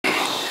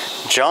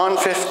John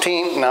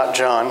 15, not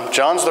John,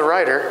 John's the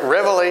writer,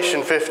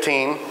 Revelation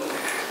 15,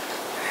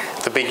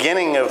 the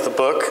beginning of the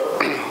book.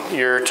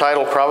 Your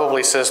title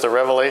probably says the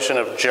Revelation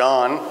of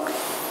John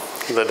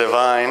the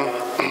Divine,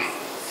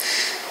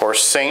 or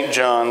Saint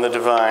John the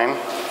Divine.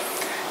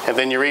 And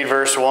then you read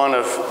verse 1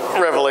 of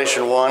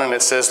Revelation 1, and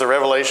it says the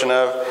revelation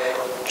of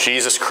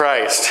Jesus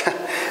Christ.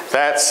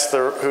 That's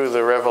who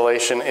the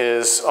revelation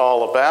is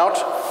all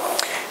about.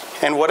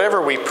 And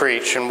whatever we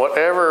preach and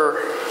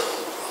whatever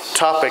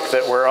topic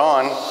that we're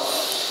on,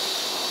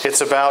 it's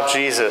about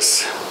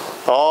Jesus.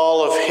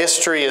 All of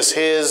history is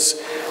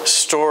his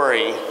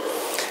story.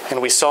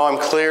 And we saw him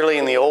clearly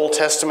in the Old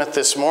Testament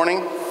this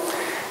morning,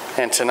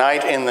 and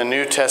tonight in the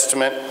New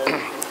Testament.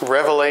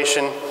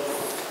 Revelation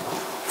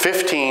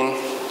 15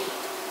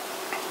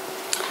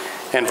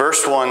 and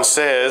verse 1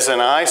 says,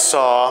 "And I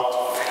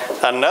saw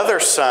another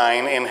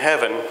sign in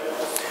heaven,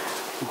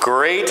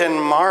 great and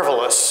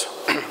marvelous,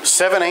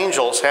 7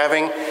 angels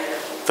having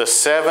the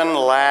 7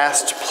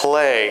 last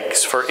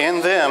plagues, for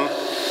in them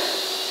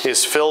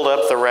is filled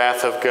up the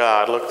wrath of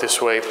God." Look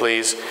this way,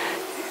 please.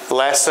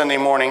 Last Sunday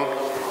morning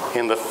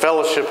in the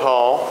fellowship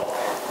hall,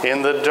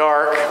 in the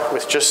dark,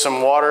 with just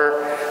some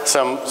water,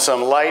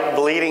 some light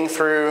bleeding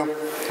through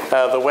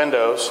the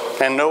windows,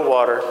 and no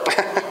water,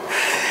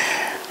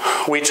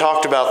 we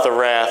talked about the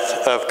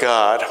wrath of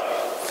God.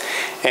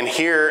 And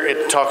here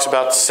it talks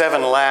about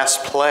 7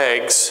 last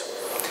plagues,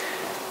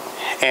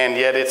 and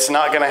yet it's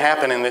not going to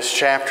happen in this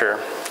chapter.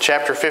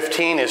 Chapter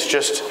 15 is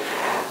just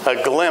a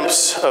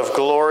glimpse of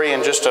glory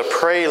and just a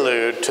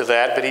prelude to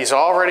that, but he's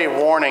already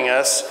warning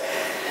us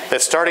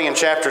that starting in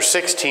chapter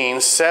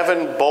 16,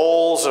 7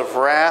 bowls of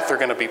wrath are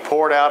going to be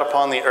poured out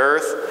upon the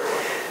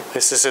earth.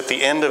 This is at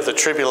the end of the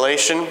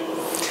tribulation,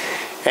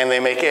 and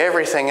they make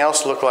everything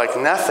else look like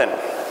nothing.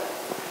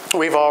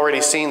 We've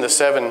already seen the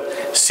 7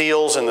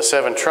 seals and the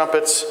 7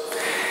 trumpets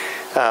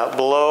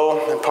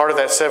blow, and part of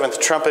that 7th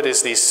trumpet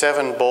is these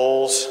 7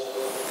 bowls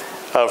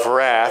of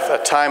wrath, a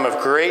time of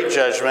great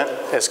judgment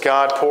as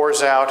God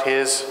pours out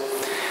his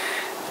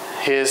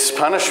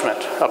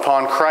punishment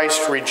upon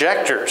Christ's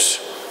rejectors.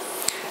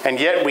 And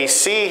yet we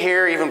see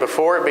here, even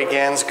before it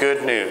begins,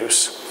 good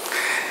news.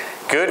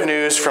 Good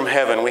news from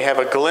heaven. We have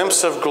a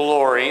glimpse of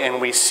glory,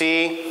 and we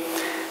see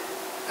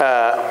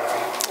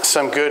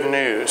some good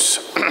news.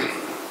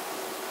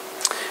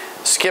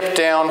 Skip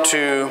down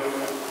to,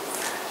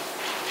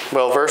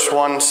 verse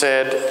 1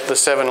 said the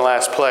 7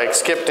 last plagues.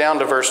 Skip down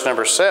to verse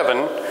number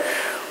 7,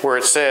 where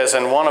it says,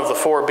 "And one of the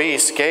 4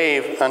 beasts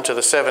gave unto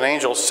the 7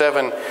 angels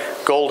 7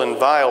 golden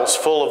vials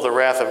full of the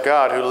wrath of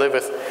God, who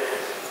liveth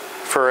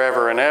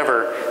forever and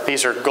ever."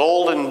 These are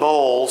golden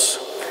bowls,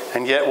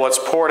 and yet what's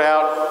poured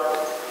out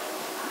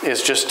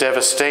is just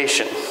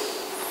devastation.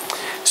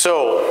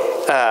 So,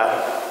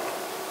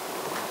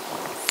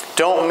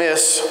 don't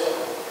miss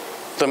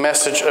the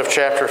message of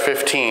chapter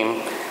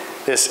 15,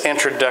 this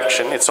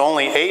introduction. It's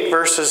only 8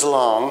 verses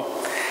long,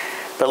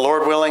 but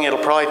Lord willing, it'll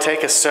probably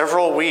take us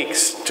several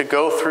weeks to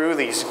go through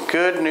these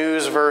good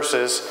news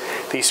verses,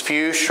 these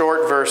few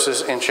short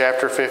verses in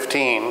chapter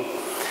 15.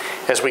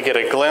 As we get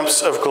a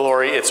glimpse of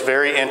glory, it's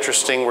very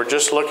interesting. We're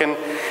just looking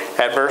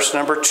at verse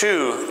number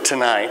 2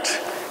 tonight.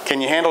 Can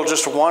you handle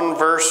just one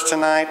verse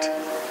tonight?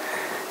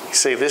 You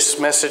see, this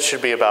message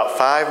should be about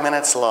 5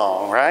 minutes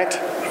long, right?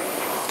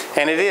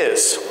 And it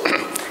is.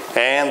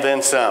 And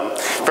then some.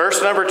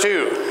 Verse number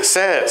 2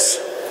 says,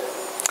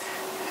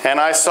 "And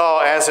I saw,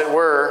 as it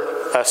were,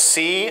 a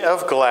sea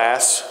of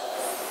glass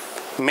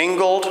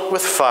mingled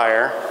with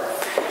fire,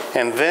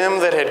 and them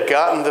that had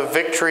gotten the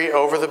victory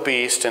over the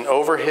beast, and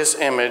over his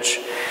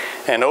image,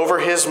 and over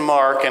his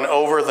mark, and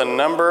over the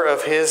number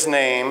of his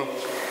name,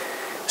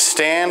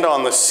 stand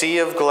on the sea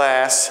of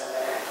glass,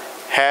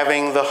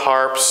 having the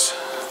harps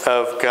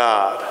of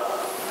God."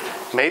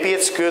 Maybe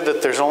it's good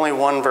that there's only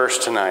one verse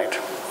tonight.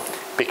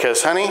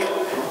 Because, honey,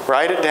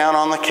 write it down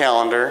on the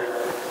calendar.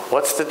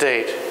 What's the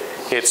date?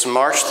 It's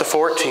March the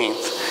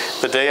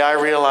 14th, the day I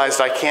realized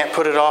I can't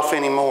put it off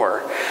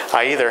anymore.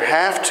 I either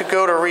have to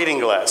go to reading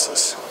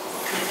glasses,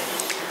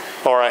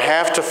 or I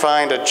have to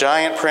find a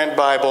giant print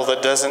Bible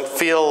that doesn't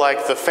feel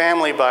like the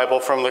family Bible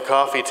from the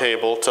coffee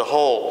table to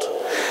hold.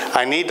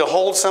 I need to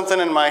hold something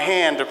in my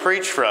hand to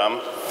preach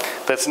from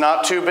that's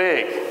not too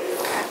big.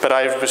 But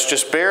I was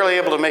just barely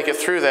able to make it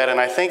through that, and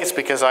I think it's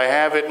because I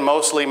have it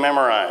mostly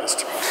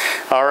memorized.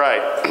 All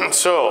right,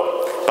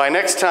 so by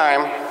next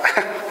time,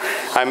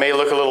 I may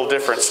look a little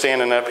different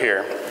standing up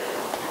here.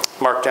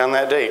 Mark down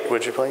that date,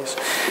 would you please?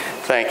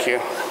 Thank you.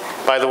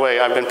 By the way,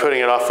 I've been putting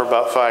it off for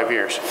about 5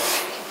 years.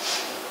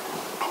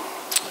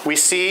 We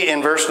see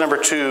in verse number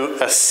 2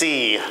 a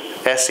sea,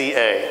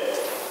 S-E-A.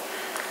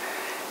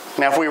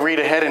 Now if we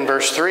read ahead in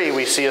verse 3,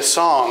 we see a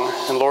song,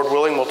 and Lord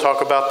willing, we'll talk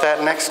about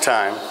that next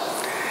time.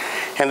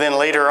 And then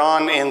later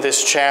on in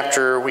this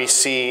chapter, we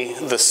see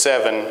the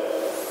 7,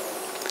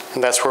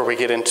 and that's where we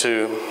get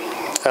into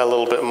a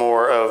little bit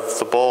more of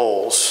the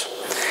bowls.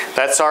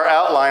 That's our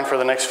outline for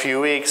the next few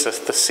weeks,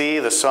 the sea,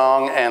 the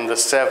song, and the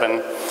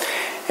 7.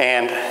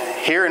 And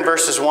here in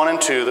verses 1 and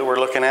 2 that we're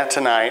looking at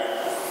tonight,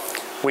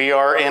 we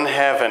are in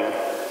heaven.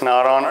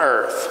 not on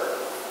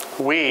earth.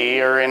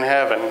 We are in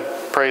heaven.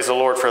 Praise the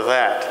Lord for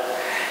that.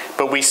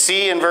 But we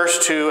see in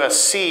verse 2 a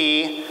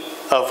sea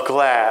of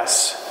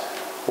glass.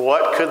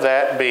 What could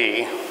that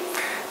be?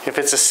 If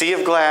it's a sea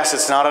of glass,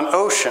 it's not an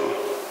ocean.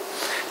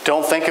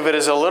 Don't think of it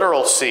as a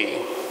literal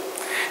sea.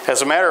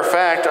 As a matter of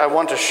fact, I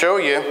want to show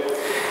you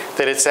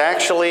that it's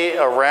actually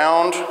a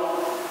round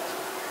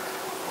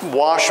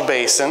wash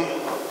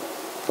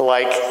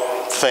basin-like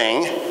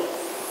thing.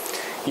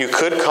 You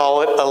could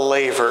call it a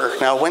laver.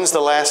 Now, when's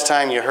the last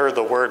time you heard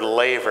the word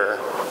laver?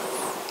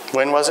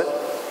 When was it?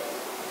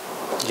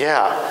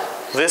 Yeah,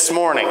 this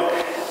morning.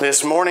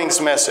 This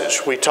morning's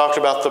message, we talked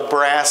about the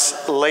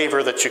brass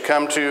laver that you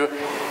come to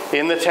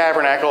in the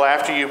tabernacle.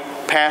 After you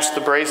pass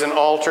the brazen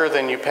altar,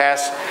 then you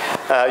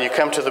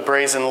come to the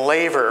brazen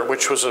laver,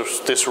 which was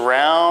this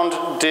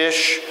round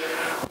dish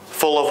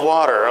full of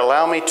water.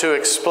 Allow me to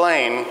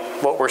explain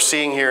what we're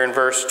seeing here in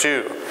verse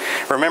 2.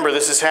 Remember,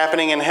 this is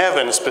happening in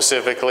heaven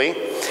specifically,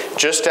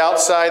 just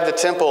outside the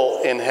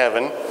temple in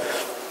heaven.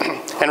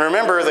 And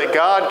remember that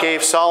God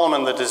gave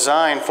Solomon the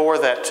design for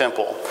that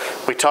temple.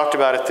 We talked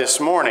about it this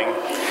morning.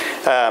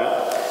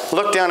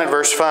 Look down at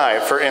verse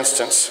 5, for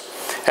instance.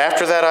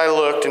 After that I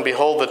looked, and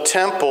behold, the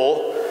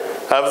temple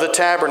of the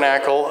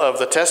tabernacle of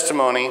the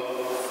testimony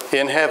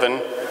in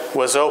heaven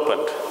was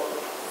opened.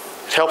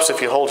 It helps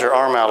if you hold your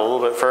arm out a little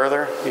bit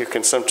further. You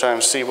can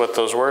sometimes see what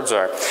those words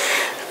are.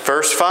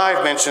 Verse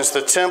 5 mentions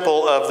the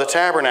temple of the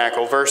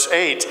tabernacle. Verse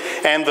 8,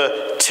 and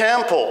the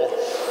temple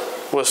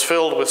was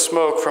filled with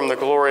smoke from the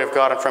glory of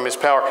God and from his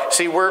power.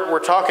 See, we're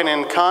talking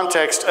in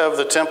context of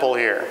the temple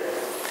here.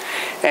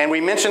 And we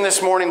mentioned this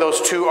morning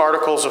those two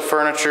articles of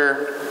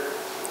furniture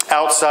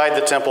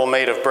outside the temple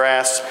made of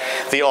brass,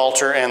 the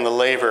altar and the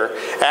laver.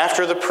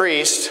 After the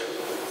priest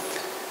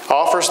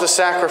offers the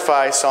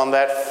sacrifice on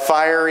that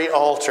fiery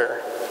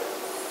altar,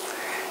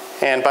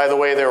 and by the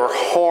way, there were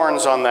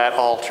horns on that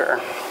altar.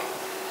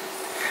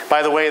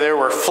 By the way, there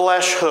were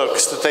flesh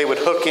hooks that they would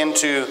hook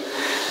into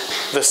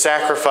the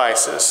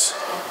sacrifices.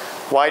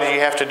 Why did you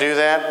have to do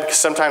that? Because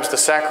sometimes the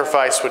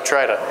sacrifice would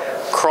try to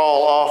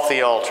crawl off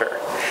the altar.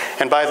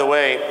 And by the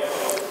way,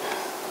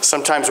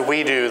 sometimes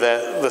we do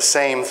the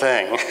same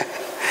thing.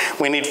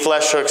 We need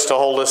flesh hooks to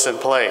hold us in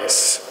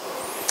place.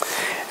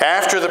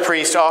 After the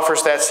priest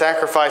offers that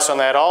sacrifice on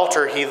that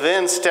altar, he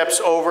then steps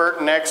over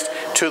next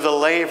to the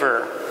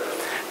laver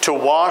to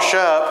wash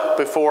up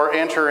before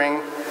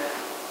entering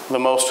the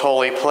most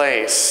holy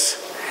place.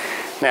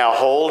 Now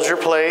hold your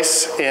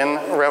place in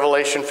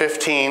Revelation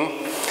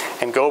 15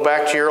 and go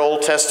back to your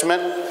Old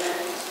Testament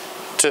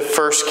to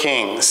 1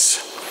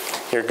 Kings.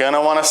 You're going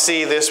to want to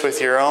see this with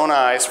your own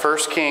eyes. 1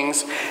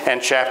 Kings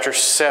and chapter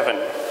 7.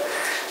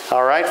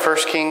 All right, 1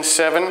 Kings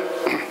 7.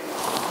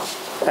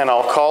 And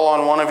I'll call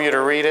on one of you to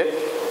read it.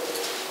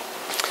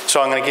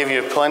 So I'm going to give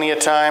you plenty of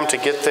time to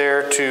get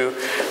there to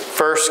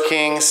 1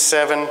 Kings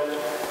 7,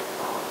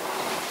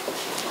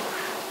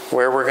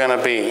 where we're going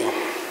to be.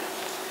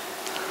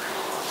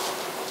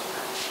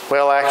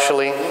 Well,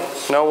 actually,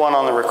 no one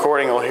on the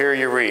recording will hear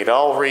you read.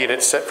 I'll read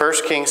it. 1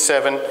 Kings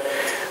 7,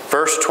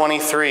 verse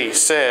 23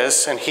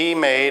 says, and he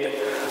made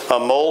a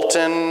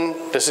molten,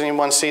 does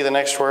anyone see the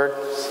next word?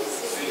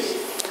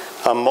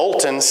 A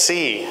molten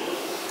sea,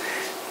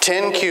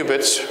 10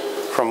 cubits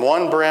from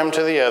one brim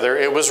to the other.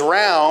 It was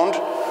round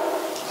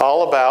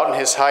all about, and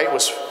his height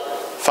was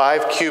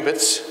 5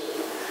 cubits,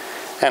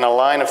 and a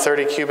line of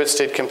 30 cubits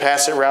did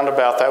compass it round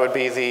about. That would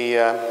be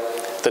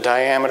the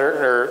diameter,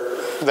 or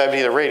that'd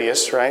be the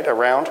radius, right,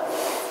 around.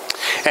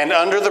 And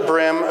under the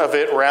brim of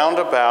it round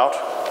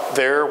about,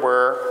 there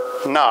were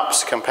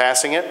knops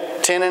compassing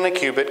it, 10 in a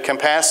cubit,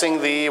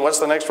 compassing the, what's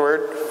the next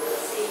word?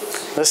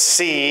 The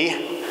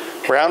sea,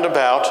 round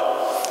about.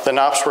 The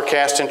knops were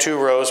cast in 2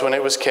 rows when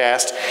it was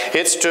cast.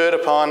 It stood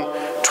upon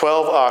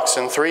 12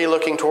 oxen, 3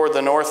 looking toward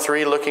the north,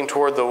 3 looking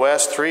toward the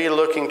west, 3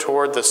 looking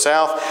toward the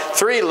south,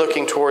 3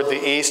 looking toward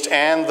the east,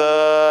 and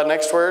the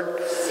next word?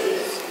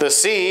 The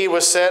sea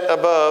was set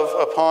above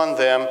upon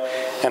them,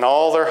 and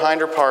all their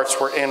hinder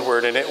parts were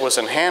inward, and it was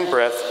an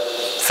handbreadth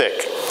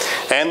thick.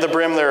 And the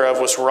brim thereof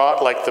was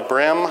wrought like the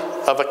brim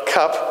of a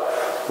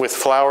cup with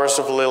flowers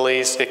of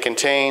lilies. It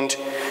contained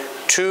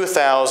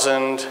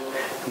 2,000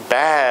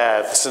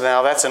 baths.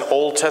 Now that's an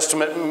Old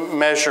Testament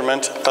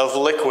measurement of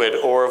liquid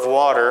or of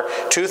water.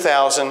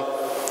 2,000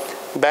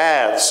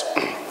 baths.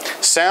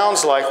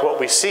 Sounds like what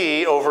we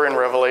see over in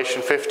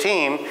Revelation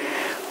 15,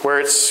 where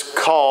it's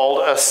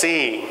called a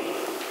sea.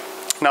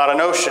 Not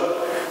an ocean,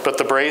 but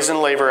the brazen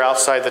laver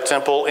outside the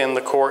temple in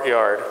the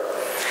courtyard.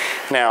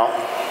 Now,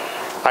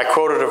 I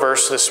quoted a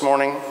verse this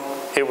morning.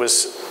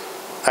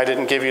 I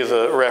didn't give you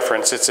the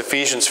reference. It's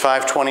Ephesians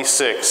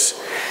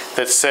 5:26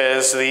 that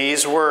says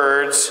these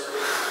words,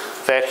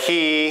 that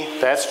he,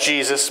 that's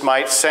Jesus,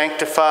 might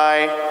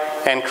sanctify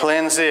and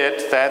cleanse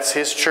it, that's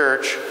his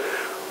church,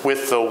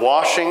 with the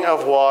washing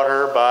of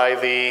water by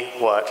the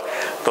what?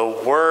 The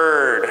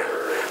Word.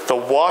 The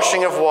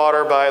washing of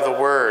water by the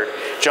Word.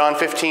 John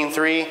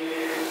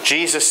 15:3,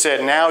 Jesus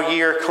said, now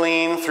ye are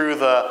clean through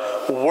the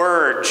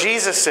Word.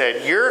 Jesus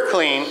said, you're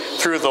clean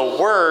through the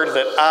Word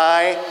that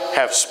I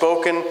have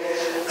spoken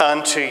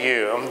unto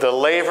you. The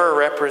laver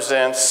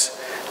represents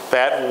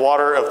that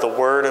water of the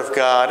Word of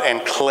God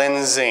and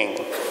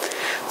cleansing.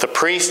 The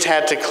priest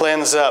had to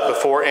cleanse up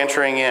before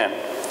entering in.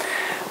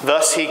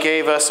 Thus, he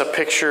gave us a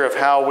picture of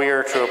how we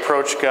are to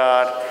approach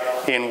God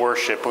in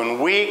worship. When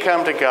we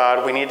come to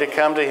God, we need to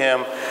come to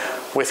Him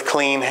with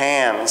clean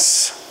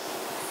hands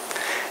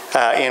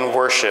in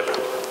worship.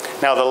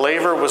 Now, the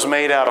laver was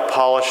made out of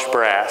polished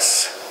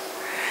brass.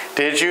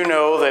 Did you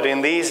know that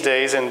in these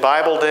days, in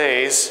Bible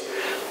days,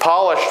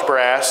 polished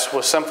brass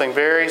was something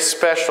very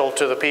special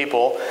to the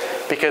people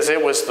because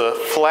it was the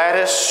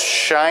flattest,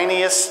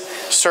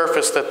 shiniest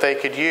surface that they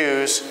could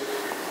use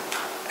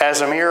as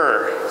a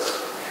mirror.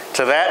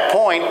 To that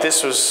point,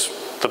 this was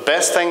the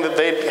best thing that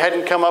they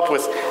hadn't come up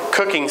with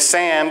cooking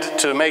sand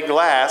to make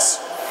glass.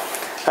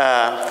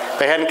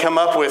 They hadn't come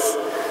up with,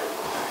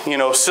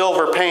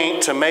 silver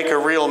paint to make a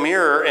real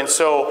mirror. And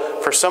so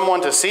for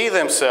someone to see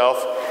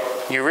themselves,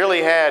 you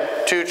really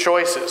had two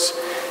choices.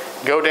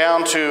 Go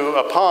down to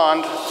a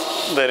pond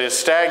that is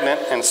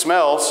stagnant and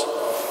smells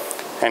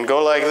and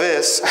go like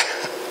this.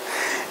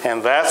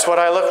 And that's what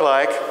I look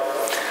like.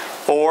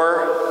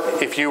 Or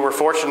if you were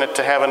fortunate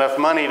to have enough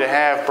money to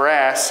have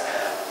brass,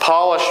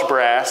 polished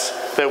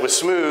brass that was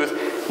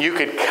smooth, you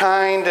could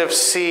kind of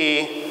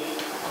see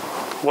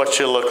what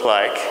you look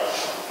like.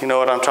 You know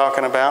what I'm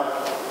talking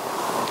about?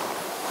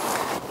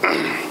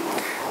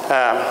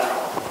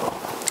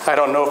 I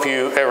don't know if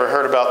you ever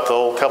heard about the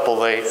old couple.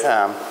 They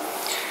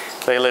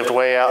lived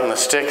way out in the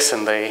sticks,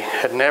 and they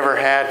had never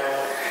had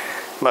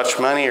much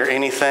money or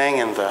anything,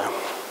 and the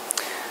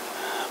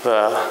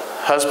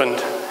husband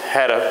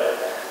had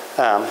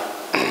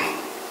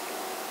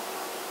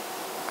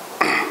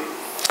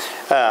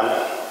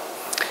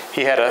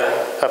he had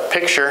a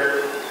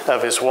picture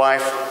of his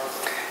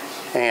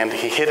wife, and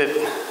he hid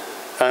it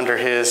under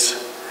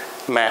his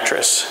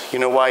mattress. You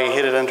know why he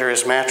hid it under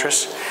his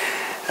mattress?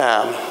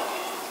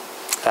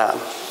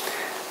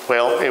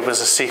 Well, it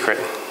was a secret.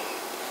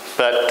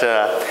 But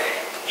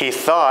he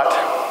thought,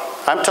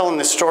 I'm telling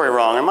this story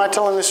wrong. Am I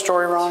telling this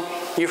story wrong?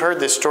 You've heard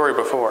this story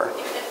before.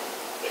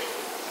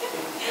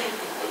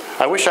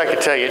 I wish I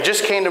could tell you. It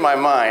just came to my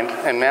mind,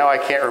 and now I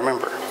can't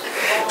remember.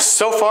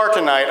 So far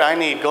tonight, I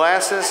need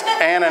glasses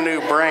and a new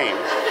brain.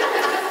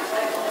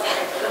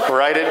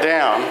 Write it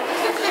down.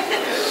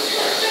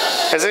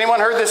 Has anyone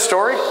heard this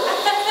story?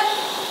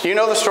 You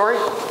know the story?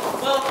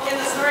 Well, in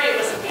the story, it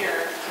was a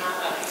mirror,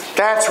 not a...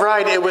 That's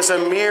right. It was a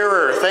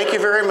mirror. Thank you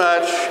very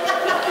much.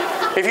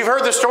 If you've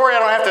heard the story, I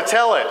don't have to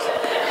tell it.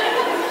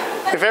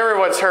 If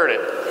everyone's heard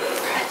it.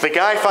 The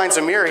guy finds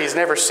a mirror. He's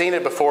never seen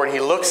it before, and he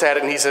looks at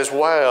it, and he says,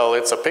 well,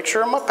 it's a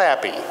picture of my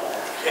pappy.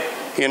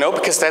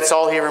 Because that's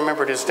all he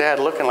remembered his dad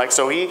looking like.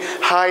 So he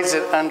hides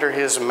it under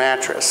his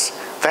mattress.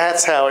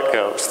 That's how it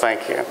goes.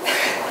 Thank you.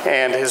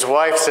 And his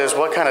wife says,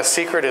 what kind of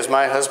secret is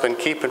my husband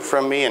keeping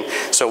from me? And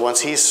so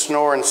once he's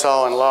snoring,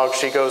 sawing logs,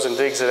 she goes and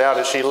digs it out,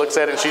 and she looks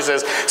at it, and she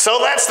says, so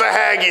that's the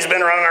hag he's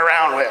been running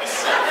around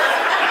with.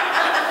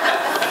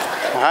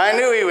 I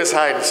knew he was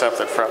hiding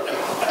something from me.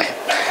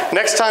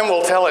 Next time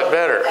we'll tell it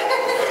better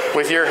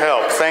with your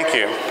help. Thank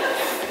you.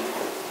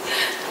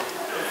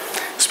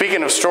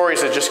 Speaking of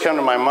stories that just come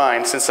to my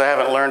mind, since I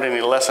haven't learned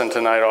any lesson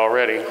tonight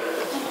already,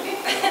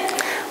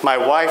 my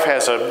wife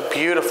has a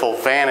beautiful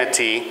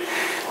vanity.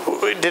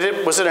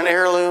 Was it an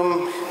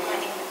heirloom?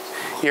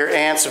 Your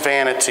aunt's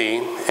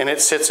vanity, and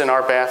it sits in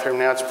our bathroom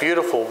now. It's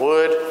beautiful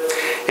wood.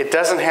 It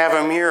doesn't have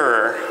a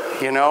mirror,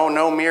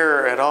 no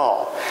mirror at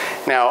all.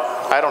 Now,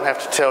 I don't have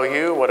to tell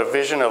you what a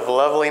vision of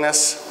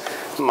loveliness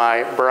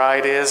my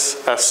bride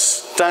is. A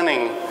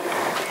stunning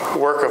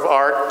work of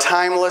art,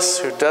 timeless,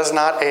 who does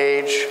not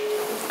age.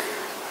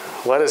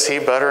 What is he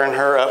buttering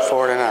her up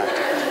for tonight?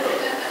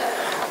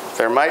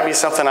 There might be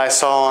something I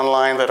saw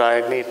online that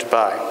I need to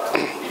buy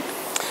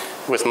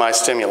with my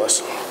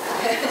stimulus.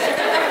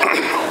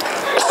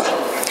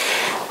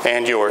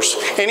 And yours.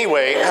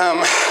 Anyway,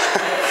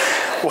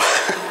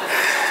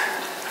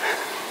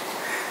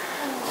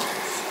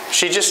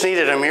 she just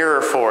needed a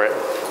mirror for it.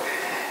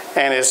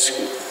 And as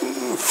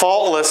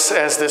faultless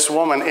as this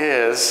woman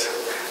is,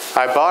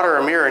 I bought her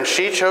a mirror, and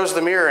she chose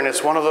the mirror, and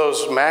it's one of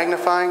those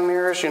magnifying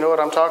mirrors. You know what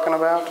I'm talking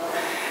about?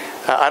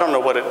 I don't know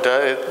what it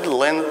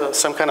does,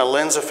 some kind of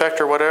lens effect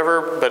or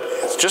whatever, but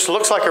it just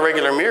looks like a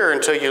regular mirror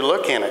until you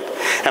look in it.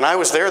 And I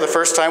was there the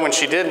first time when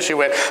she did, and she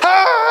went,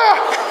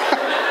 ah!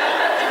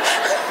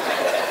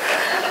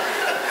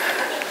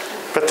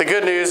 But the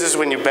good news is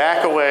when you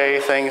back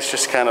away, things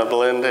just kind of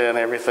blend in,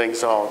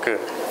 everything's all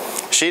good.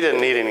 She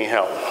didn't need any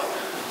help.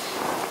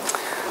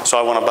 So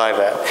I want to buy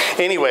that.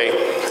 Anyway,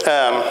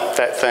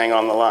 that thing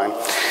on the line.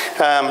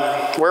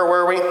 Where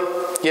were we?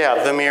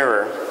 Yeah, the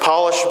mirror.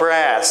 Polished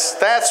brass.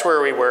 That's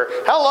where we were.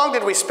 How long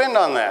did we spend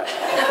on that?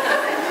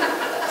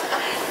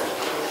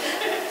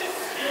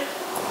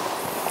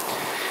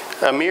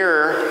 A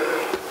mirror,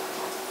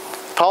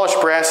 polished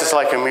brass is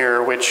like a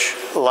mirror, which,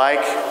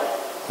 like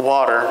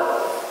water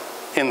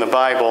in the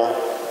Bible,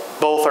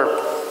 both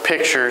are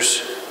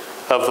pictures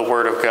of the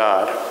Word of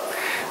God.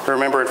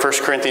 Remember in 1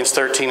 Corinthians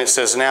 13 it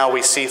says, now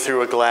we see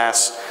through a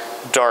glass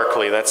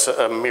darkly. That's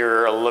a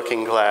mirror, a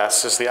looking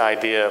glass is the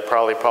idea,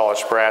 probably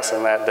polished brass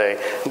in that day.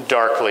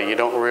 Darkly, you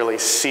don't really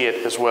see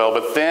it as well.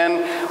 But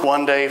then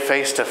one day,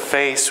 face to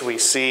face, we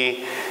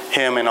see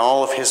him in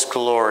all of his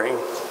glory,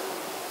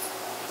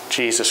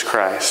 Jesus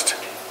Christ.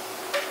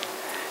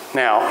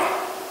 Now,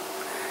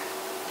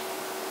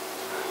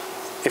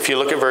 if you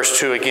look at verse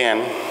 2 again,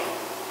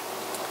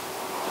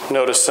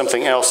 notice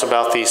something else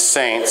about these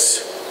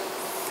saints.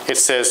 It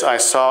says, I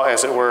saw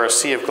as it were a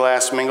sea of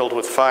glass mingled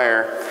with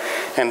fire,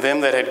 and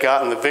them that had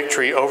gotten the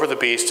victory over the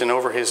beast and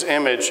over his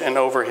image and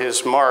over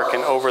his mark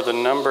and over the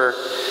number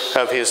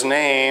of his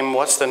name.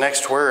 What's the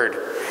next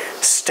word?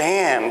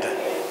 Stand.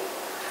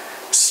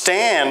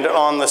 Stand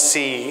on the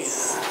sea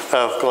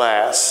of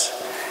glass.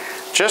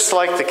 Just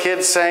like the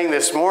kids sang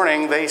this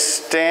morning, they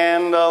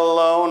stand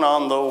alone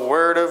on the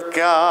Word of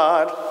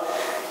God.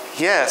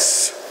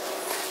 Yes,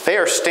 they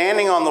are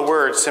standing on the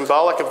Word,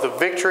 symbolic of the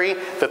victory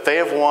that they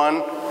have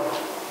won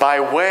by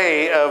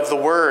way of the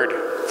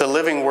Word, the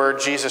living Word,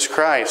 Jesus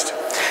Christ.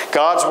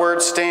 God's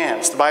Word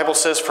stands. The Bible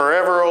says,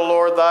 forever, O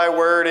Lord, thy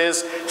Word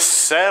is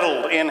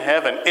settled in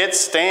heaven. It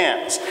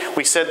stands.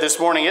 We said this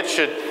morning it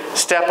should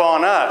step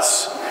on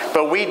us,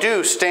 but we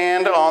do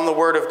stand on the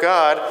Word of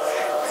God,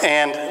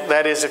 and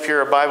that is if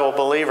you're a Bible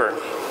believer.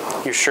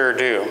 You sure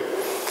do.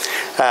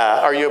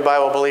 Are you a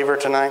Bible believer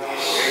tonight?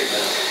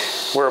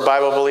 We're a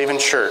Bible-believing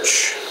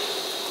church.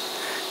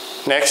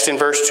 Next, in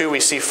verse 2, we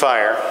see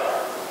fire.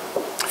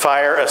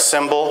 Fire, a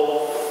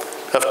symbol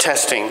of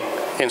testing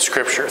in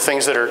Scripture.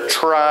 Things that are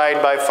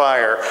tried by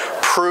fire,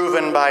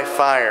 proven by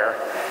fire.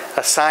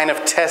 A sign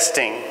of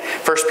testing.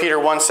 1 Peter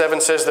 1:7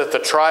 says that the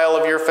trial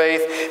of your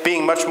faith,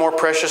 being much more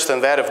precious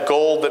than that of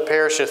gold that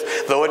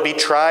perisheth, though it be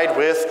tried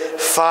with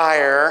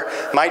fire,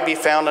 might be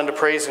found unto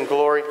praise and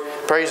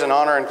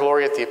honor and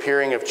glory at the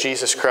appearing of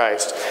Jesus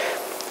Christ.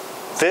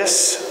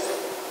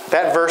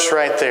 That verse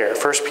right there,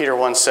 1 Peter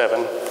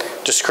 1:7,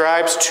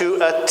 describes to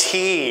a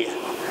T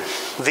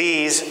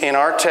these in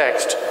our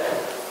text.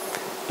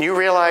 You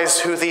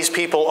realize who these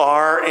people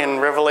are in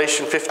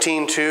Revelation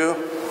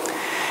 15:2?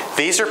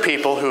 These are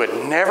people who had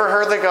never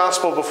heard the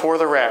gospel before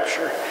the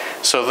rapture.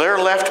 So they're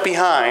left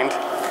behind,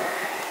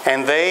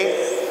 and they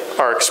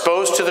are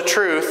exposed to the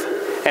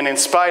truth, and in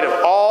spite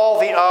of all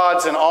the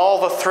odds and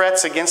all the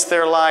threats against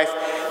their life,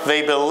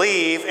 they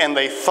believe and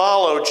they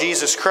follow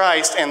Jesus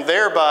Christ, and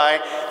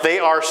thereby they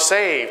are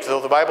saved. Though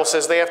the Bible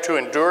says they have to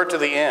endure to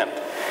the end.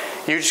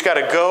 You just got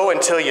to go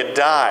until you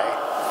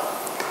die.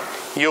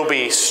 You'll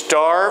be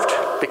starved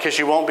because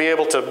you won't be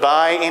able to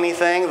buy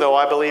anything, though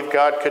I believe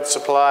God could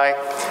supply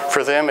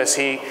for them as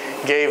he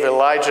gave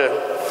Elijah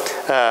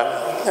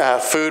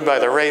food by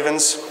the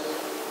ravens.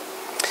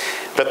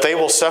 But they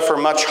will suffer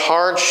much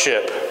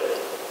hardship.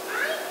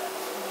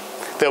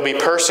 They'll be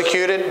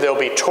persecuted. They'll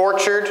be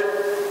tortured.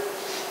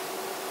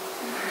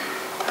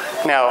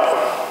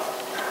 Now,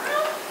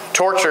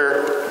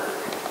 torture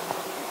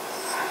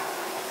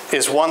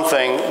is one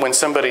thing when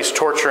somebody's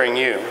torturing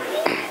you.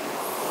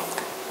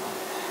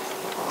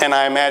 And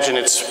I imagine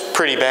it's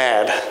pretty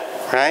bad,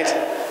 right?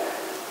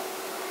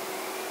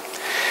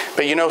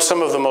 But you know,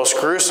 some of the most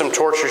gruesome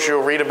tortures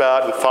you'll read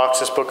about in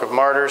Fox's Book of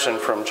Martyrs and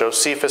from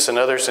Josephus and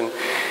others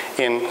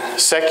in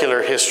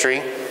secular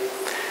history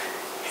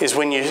is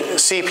when you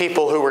see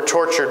people who were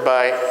tortured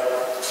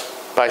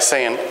by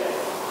saying,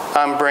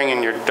 I'm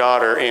bringing your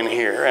daughter in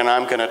here and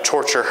I'm going to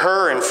torture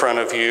her in front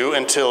of you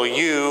until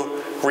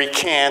you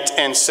recant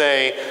and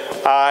say,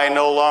 I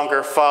no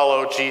longer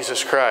follow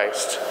Jesus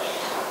Christ.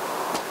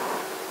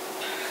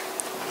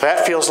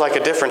 That feels like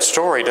a different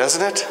story,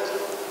 doesn't it?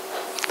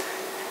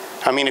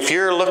 I mean, if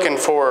you're looking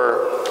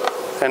for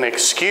an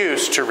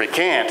excuse to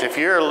recant, if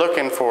you're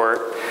looking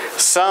for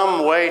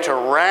some way to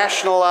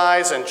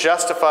rationalize and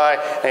justify,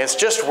 and it's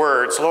just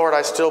words, Lord,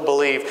 I still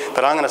believe,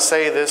 but I'm going to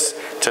say this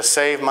to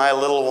save my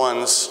little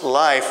one's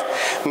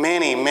life.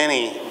 Many,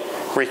 many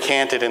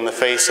recanted in the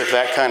face of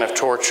that kind of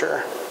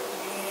torture.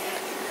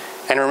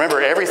 And remember,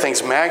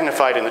 everything's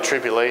magnified in the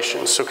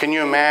tribulation. So can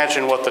you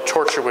imagine what the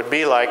torture would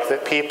be like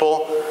that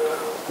people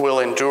will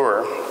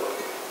endure?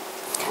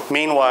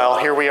 Meanwhile,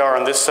 here we are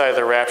on this side of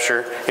the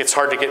rapture. It's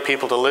hard to get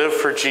people to live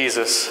for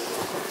Jesus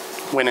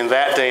when in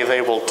that day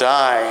they will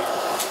die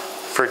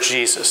for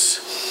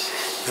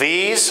Jesus.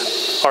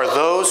 These are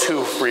those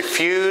who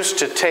refuse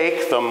to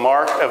take the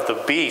mark of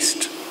the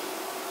beast,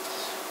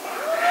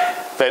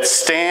 that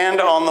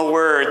stand on the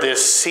word,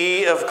 this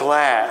sea of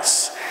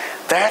glass.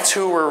 That's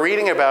who we're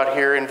reading about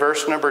here in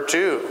verse number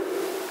 2.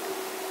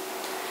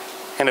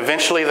 And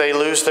eventually they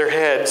lose their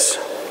heads.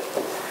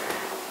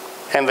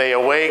 And they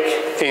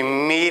awake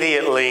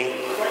immediately,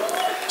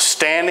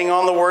 standing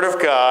on the Word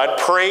of God,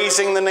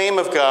 praising the name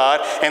of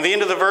God. And the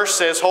end of the verse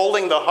says,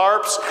 holding the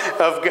harps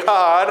of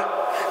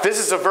God. This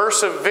is a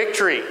verse of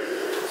victory.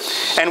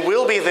 And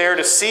we'll be there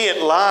to see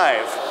it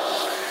live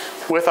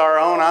with our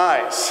own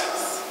eyes.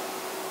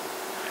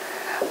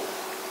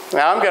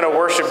 Now I'm going to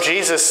worship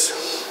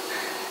Jesus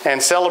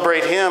and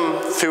celebrate Him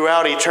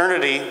throughout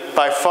eternity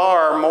by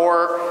far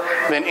more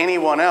than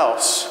anyone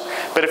else.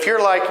 But if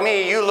you're like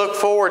me, you look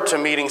forward to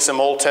meeting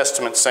some Old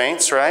Testament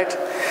saints, right?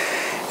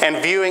 And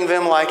viewing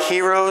them like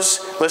heroes.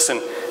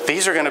 Listen,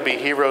 these are going to be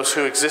heroes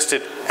who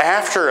existed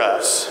after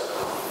us.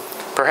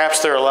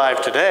 Perhaps they're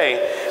alive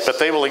today, but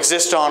they will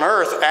exist on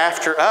earth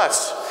after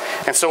us.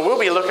 And so we'll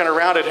be looking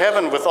around at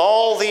heaven with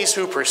all these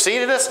who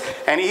preceded us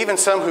and even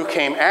some who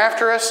came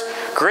after us,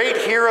 great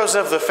heroes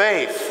of the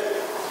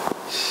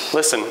faith.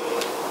 Listen,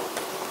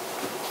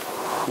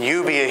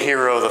 you be a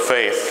hero of the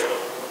faith.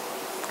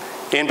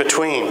 In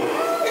between.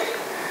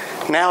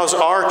 Now is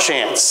our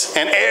chance,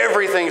 and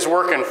everything's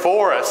working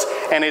for us,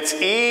 and it's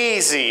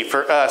easy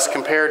for us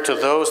compared to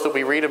those that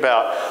we read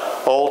about,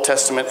 Old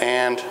Testament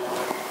and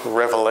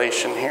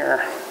Revelation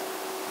here.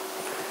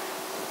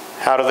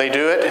 How do they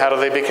do it? How do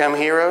they become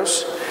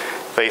heroes?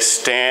 They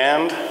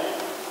stand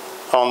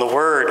on the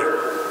Word,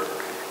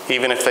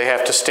 even if they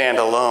have to stand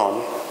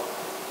alone.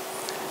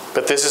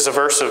 But this is a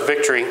verse of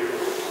victory.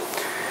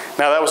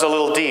 Now that was a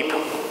little deep.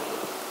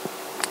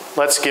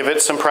 Let's give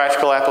it some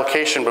practical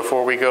application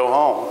before we go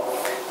home.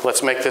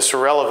 Let's make this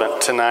relevant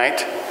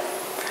tonight.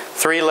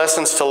 3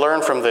 lessons to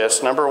learn from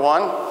this. Number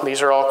 1,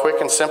 these are all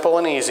quick and simple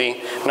and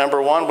easy. Number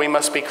 1, we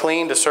must be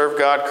clean to serve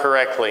God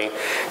correctly.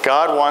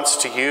 God wants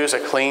to use a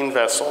clean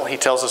vessel. He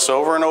tells us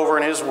over and over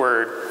in His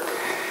Word,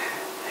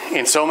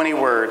 in so many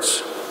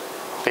words,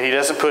 that He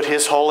doesn't put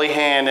His holy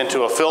hand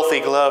into a filthy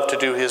glove to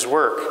do His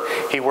work.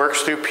 He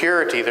works through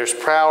purity. There's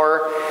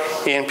power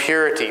in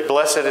purity.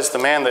 Blessed is the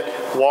man that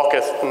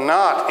walketh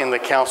not in the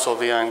counsel of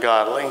the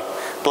ungodly.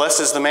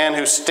 Blessed is the man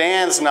who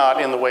stands not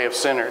in the way of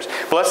sinners.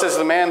 Blessed is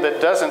the man that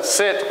doesn't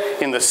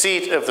sit in the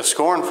seat of the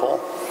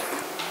scornful.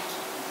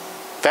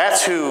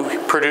 That's who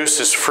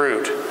produces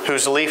fruit,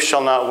 whose leaf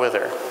shall not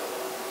wither.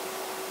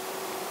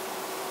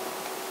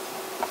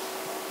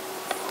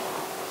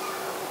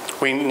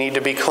 We need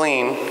to be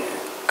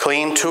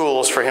clean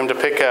tools for Him to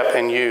pick up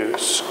and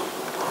use.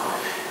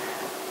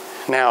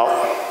 Now,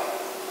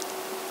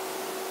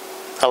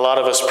 a lot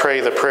of us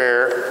pray the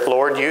prayer,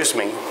 Lord, use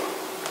me.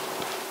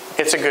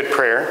 It's a good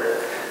prayer.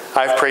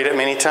 I've prayed it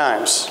many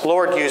times.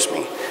 Lord, use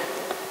me.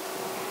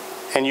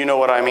 And you know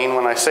what I mean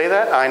when I say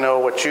that. I know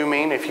what you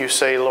mean if you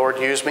say, Lord,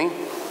 use me.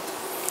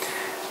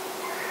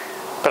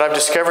 But I've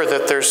discovered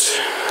that there's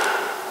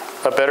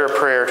a better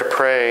prayer to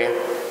pray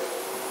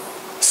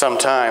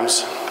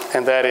sometimes,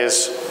 and that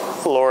is,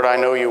 Lord, I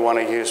know you want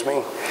to use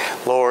me.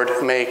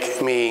 Lord,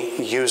 make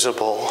me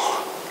usable.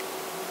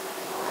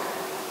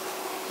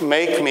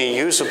 Make me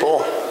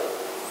usable.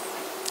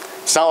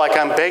 It's not like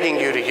I'm begging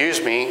you to use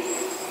me.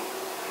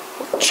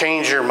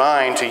 Change your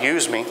mind to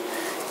use me.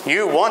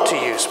 You want to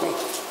use me.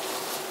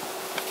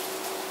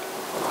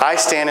 I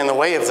stand in the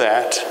way of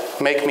that.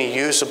 Make me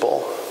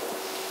usable.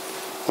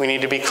 We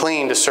need to be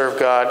clean to serve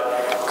God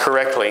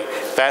correctly.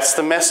 That's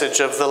the message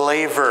of the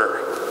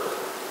laver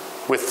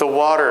with the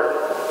water,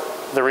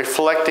 the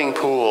reflecting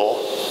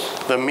pool,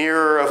 the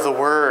mirror of the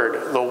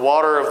Word, the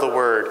water of the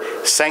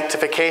Word,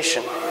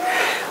 sanctification.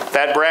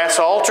 That brass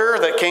altar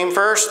that came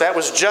first, that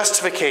was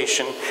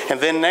justification. And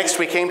then next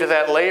we came to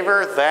that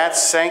laver,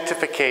 that's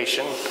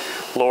sanctification.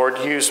 Lord,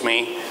 use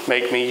me,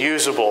 make me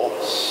usable.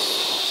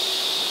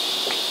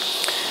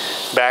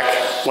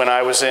 Back when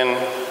I was in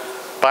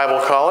Bible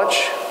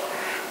college,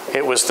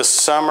 it was the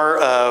summer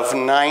of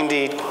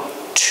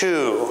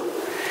 '92.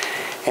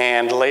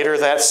 And later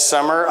that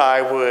summer,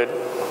 I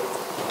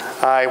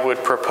would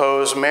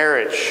propose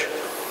marriage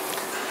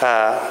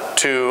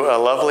to a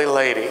lovely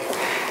lady.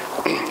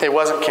 It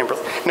wasn't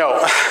Kimberly. No,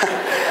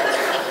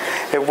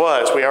 it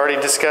was. We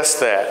already discussed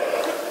that.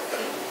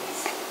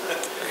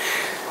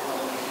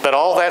 But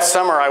all that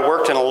summer, I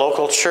worked in a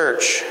local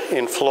church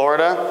in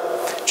Florida,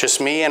 just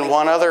me and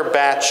one other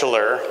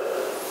bachelor.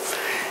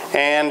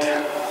 And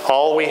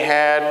all we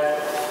had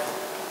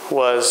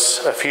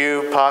was a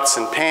few pots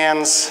and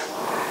pans.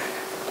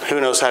 Who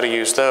knows how to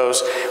use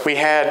those? We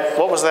had,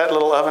 what was that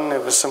little oven?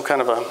 It was some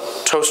kind of a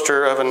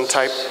toaster oven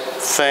type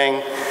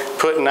thing.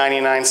 Put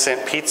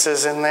 99-cent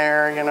pizzas in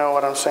there, you know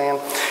what I'm saying?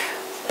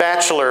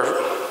 Bachelor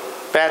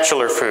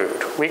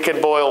food. We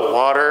could boil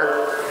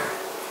water,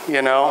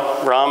 you know,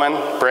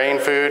 ramen, brain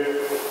food,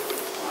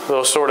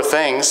 those sort of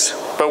things.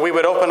 But we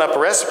would open up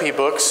recipe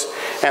books,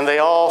 and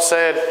all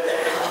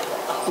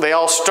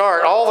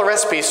the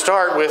recipes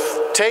start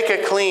with, take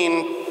a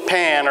clean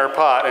pan or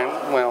pot,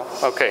 and well,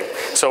 okay,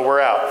 so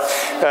we're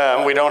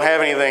out. We don't have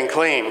anything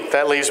clean.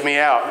 That leaves me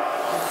out.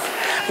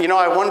 You know,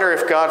 I wonder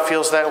if God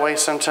feels that way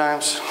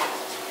sometimes.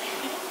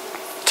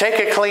 Take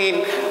a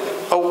clean,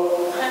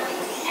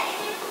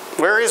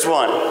 where is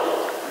one?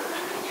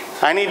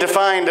 I need to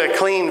find a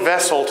clean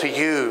vessel to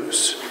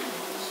use.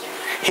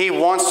 He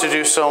wants to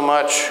do so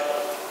much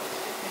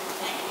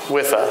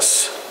with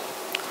us.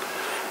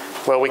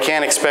 Well, we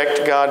can't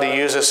expect God to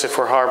use us if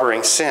we're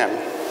harboring sin.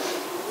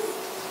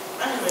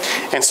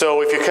 And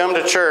so if you come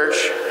to church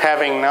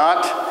having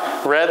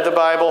not read the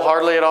Bible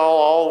hardly at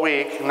all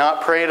week,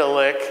 not prayed a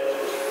lick,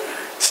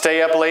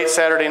 stay up late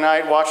Saturday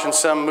night watching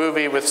some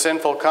movie with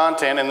sinful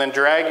content, and then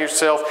drag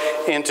yourself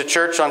into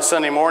church on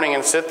Sunday morning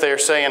and sit there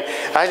saying,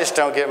 I just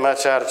don't get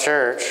much out of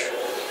church.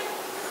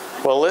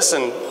 Well,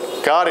 listen,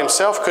 God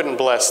himself couldn't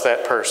bless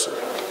that person.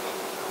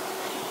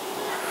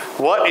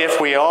 What if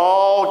we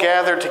all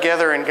gathered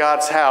together in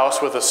God's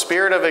house with a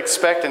spirit of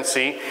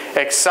expectancy,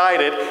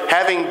 excited,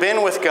 having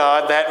been with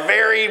God that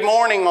very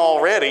morning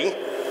already,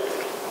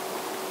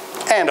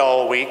 and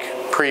all week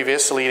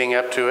previous leading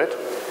up to it,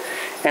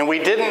 and we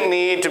didn't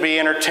need to be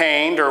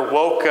entertained or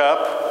woke up?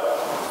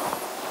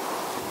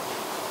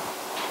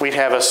 We'd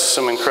have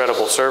some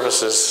incredible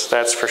services,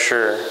 that's for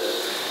sure.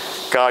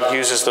 God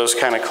uses those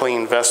kind of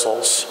clean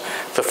vessels.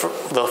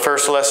 The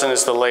first lesson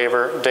is the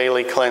laver,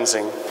 daily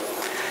cleansing.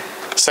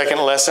 Second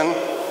lesson,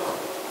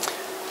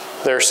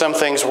 there are some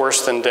things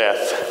worse than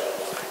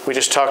death. We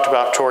just talked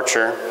about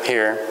torture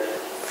here.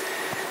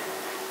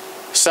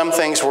 Some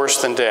things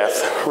worse than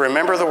death.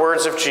 Remember the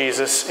words of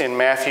Jesus in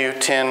Matthew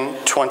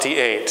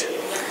 10:28.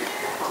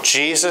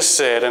 Jesus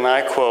said, and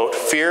I quote,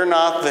 "Fear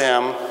not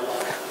them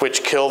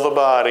which kill the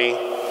body,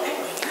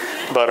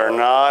 but are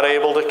not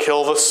able to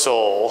kill the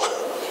soul,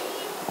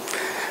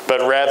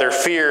 but rather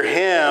fear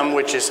him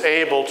which is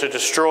able to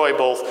destroy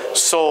both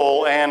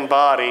soul and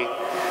body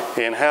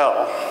in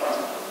hell."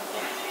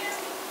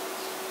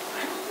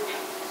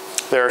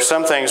 There are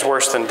some things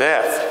worse than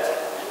death.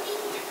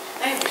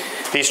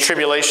 These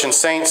tribulation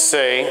saints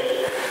say,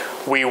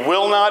 we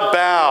will not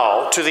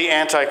bow to the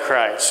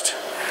Antichrist.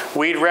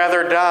 We'd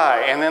rather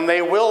die, and then they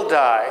will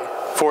die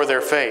for their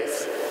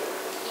faith.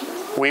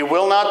 We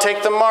will not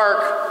take the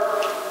mark.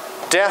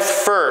 Death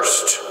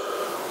first.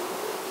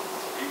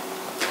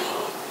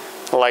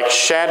 Like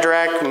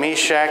Shadrach,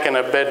 Meshach, and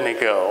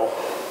Abednego.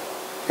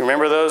 You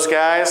remember those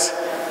guys?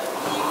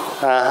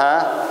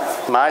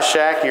 My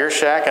shack, your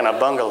shack, and a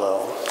bungalow.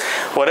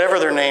 Whatever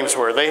their names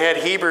were. They had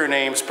Hebrew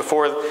names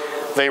before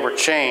they were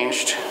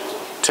changed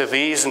to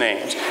these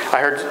names. I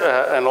heard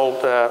an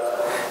old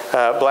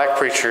black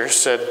preacher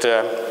said,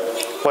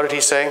 what did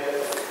he say?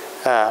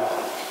 I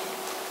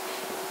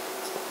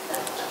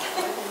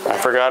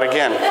forgot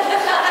again.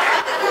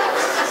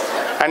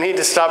 I need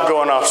to stop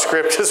going off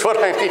script is what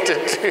I need to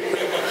do.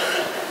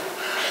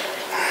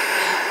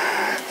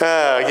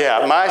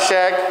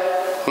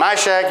 My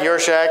shack, your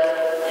shack,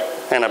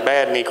 and a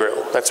bad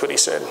Negro. That's what he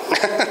said.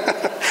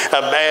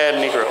 A bad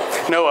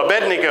Negro. No,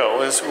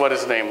 Abednego is what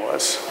his name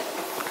was.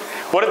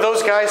 What did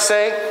those guys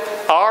say?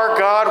 Our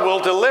God will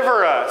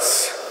deliver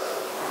us.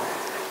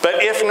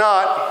 But if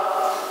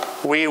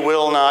not, we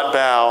will not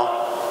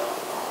bow.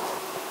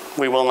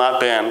 We will not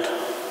bend.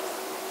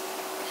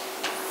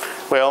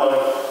 Well,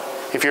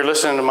 if you're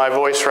listening to my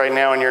voice right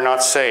now and you're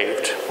not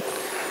saved,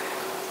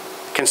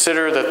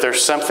 consider that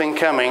there's something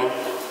coming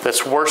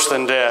that's worse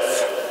than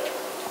death.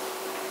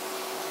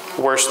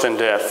 Worse than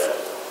death.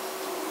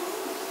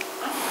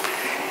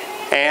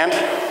 And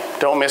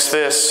don't miss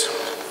this.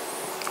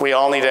 We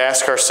all need to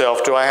ask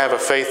ourselves, do I have a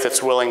faith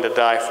that's willing to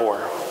die for?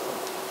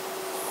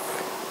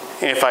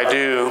 If I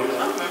do,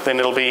 then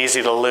it'll be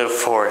easy to live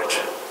for it.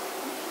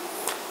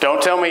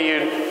 Don't tell me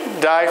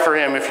you die for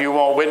him if you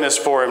won't witness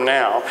for him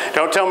now.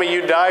 Don't tell me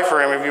you die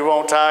for him if you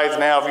won't tithe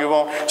now, if you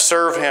won't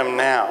serve him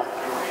now.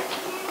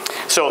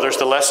 So there's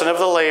the lesson of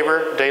the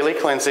labor, daily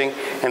cleansing,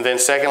 and then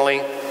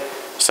secondly,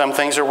 some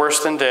things are worse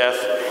than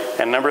death.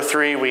 And number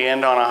 3, we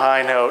end on a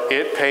high note.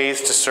 It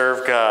pays to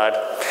serve God.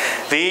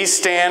 These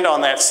stand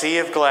on that sea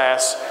of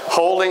glass,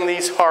 holding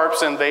these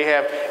harps, and they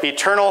have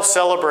eternal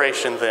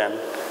celebration then,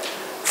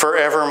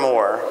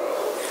 forevermore.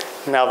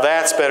 Now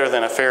that's better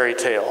than a fairy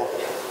tale.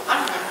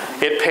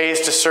 It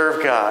pays to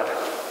serve God.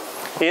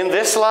 In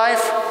this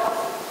life,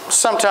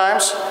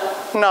 sometimes,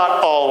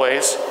 not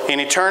always. In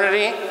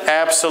eternity,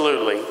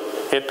 absolutely.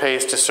 It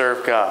pays to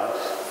serve God.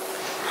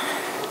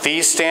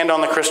 These stand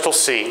on the crystal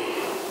sea,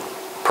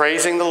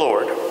 praising the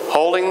Lord,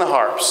 holding the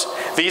harps.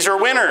 These are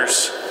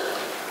winners.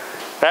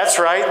 That's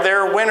right,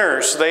 they're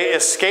winners. They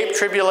escape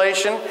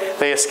tribulation.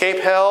 They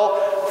escape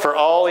hell for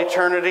all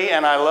eternity.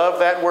 And I love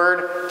that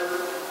word,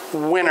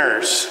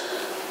 winners.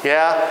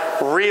 Yeah,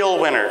 real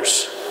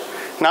winners.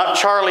 Not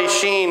Charlie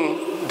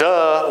Sheen,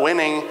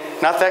 winning.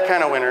 Not that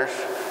kind of winners.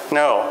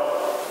 No.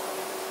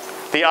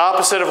 The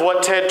opposite of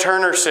what Ted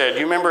Turner said.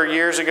 You remember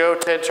years ago,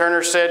 Ted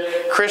Turner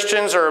said,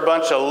 Christians are a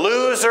bunch of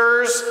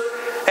losers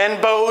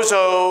and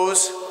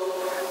bozos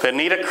that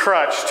need a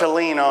crutch to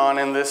lean on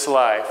in this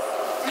life.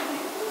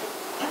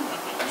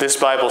 This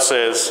Bible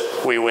says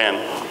we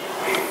win.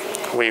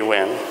 We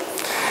win.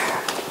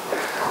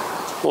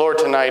 Lord,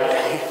 tonight,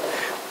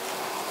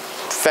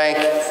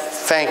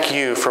 thank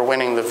you for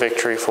winning the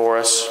victory for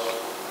us,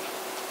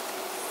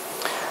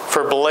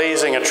 for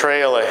blazing a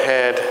trail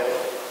ahead,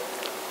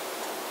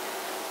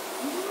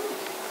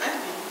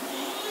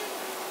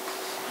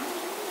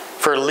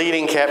 for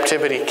leading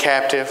captivity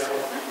captive,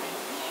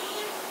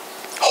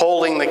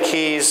 holding the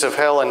keys of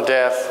hell and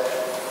death,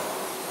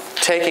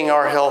 taking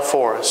our hell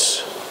for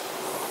us,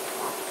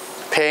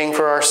 paying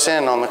for our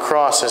sin on the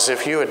cross as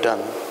if you had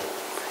done,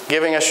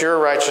 giving us your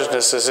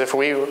righteousness as if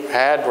we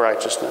had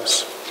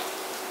righteousness.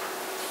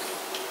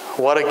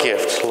 What a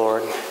gift,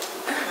 Lord.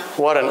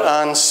 What an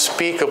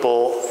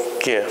unspeakable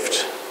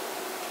gift.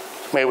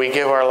 May we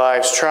give our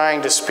lives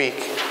trying to speak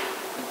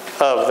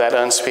of that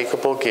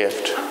unspeakable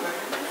gift.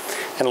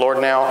 And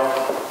Lord, now,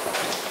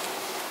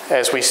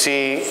 as we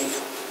see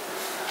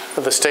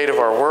the state of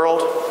our world,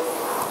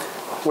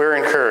 we're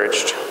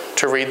encouraged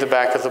to read the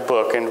back of the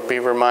book and be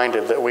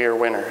reminded that we are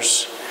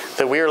winners,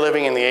 that we are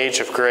living in the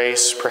age of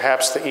grace,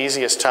 perhaps the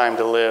easiest time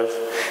to live.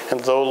 And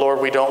though, Lord,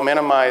 we don't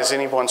minimize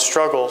anyone's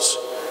struggles,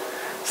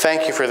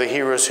 thank you for the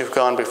heroes who've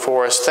gone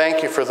before us.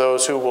 Thank you for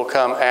those who will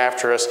come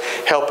after us.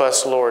 Help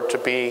us, Lord, to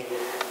be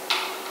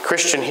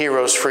Christian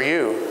heroes for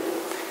you.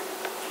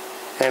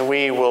 And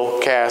we will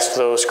cast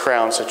those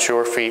crowns at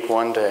your feet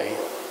one day.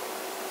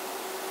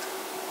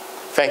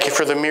 Thank you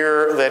for the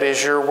mirror that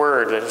is your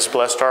word that has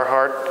blessed our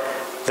heart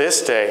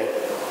this day.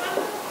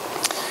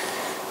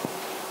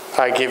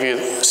 I give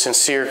you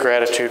sincere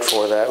gratitude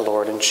for that,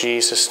 Lord, in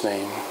Jesus'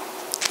 name.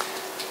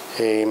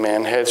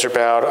 Amen. Heads are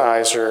bowed,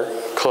 eyes are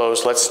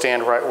closed. Let's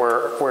stand right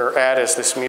where we're at as this music